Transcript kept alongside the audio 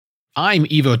I'm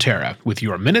Evo Terra with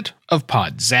your Minute of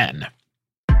Pod Zen.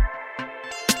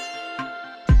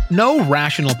 No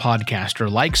rational podcaster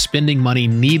likes spending money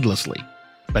needlessly,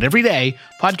 but every day,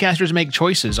 podcasters make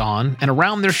choices on and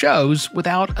around their shows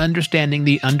without understanding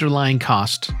the underlying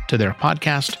cost to their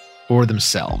podcast or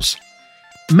themselves.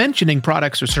 Mentioning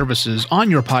products or services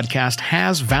on your podcast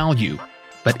has value,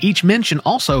 but each mention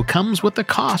also comes with a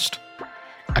cost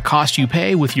you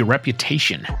pay with your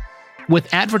reputation.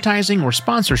 With advertising or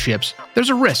sponsorships,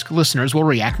 there's a risk listeners will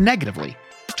react negatively.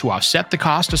 To offset the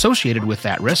cost associated with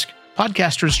that risk,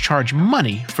 podcasters charge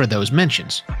money for those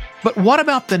mentions. But what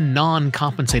about the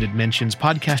non-compensated mentions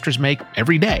podcasters make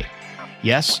every day?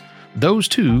 Yes, those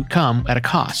too come at a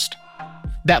cost.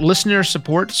 That listener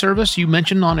support service you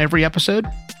mention on every episode,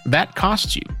 that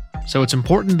costs you. So it's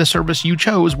important the service you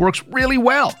chose works really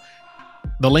well.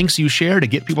 The links you share to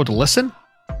get people to listen,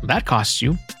 that costs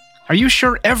you. Are you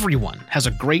sure everyone has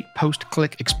a great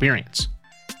post-click experience?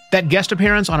 That guest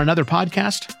appearance on another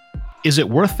podcast? Is it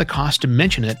worth the cost to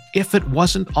mention it if it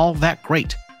wasn't all that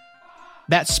great?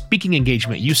 That speaking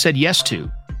engagement you said yes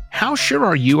to, how sure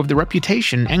are you of the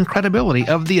reputation and credibility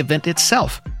of the event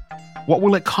itself? What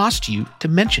will it cost you to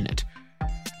mention it?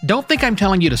 Don't think I'm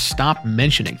telling you to stop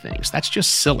mentioning things. That's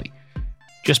just silly.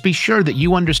 Just be sure that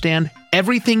you understand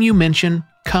everything you mention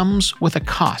comes with a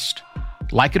cost.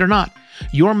 Like it or not,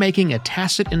 you're making a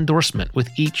tacit endorsement with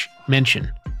each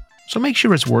mention. So make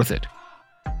sure it's worth it.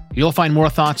 You'll find more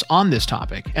thoughts on this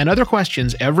topic and other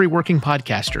questions every working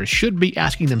podcaster should be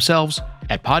asking themselves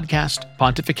at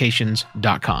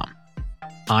podcastpontifications.com.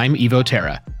 I'm Evo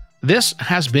Terra. This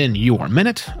has been your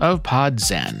Minute of Pod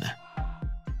Zen.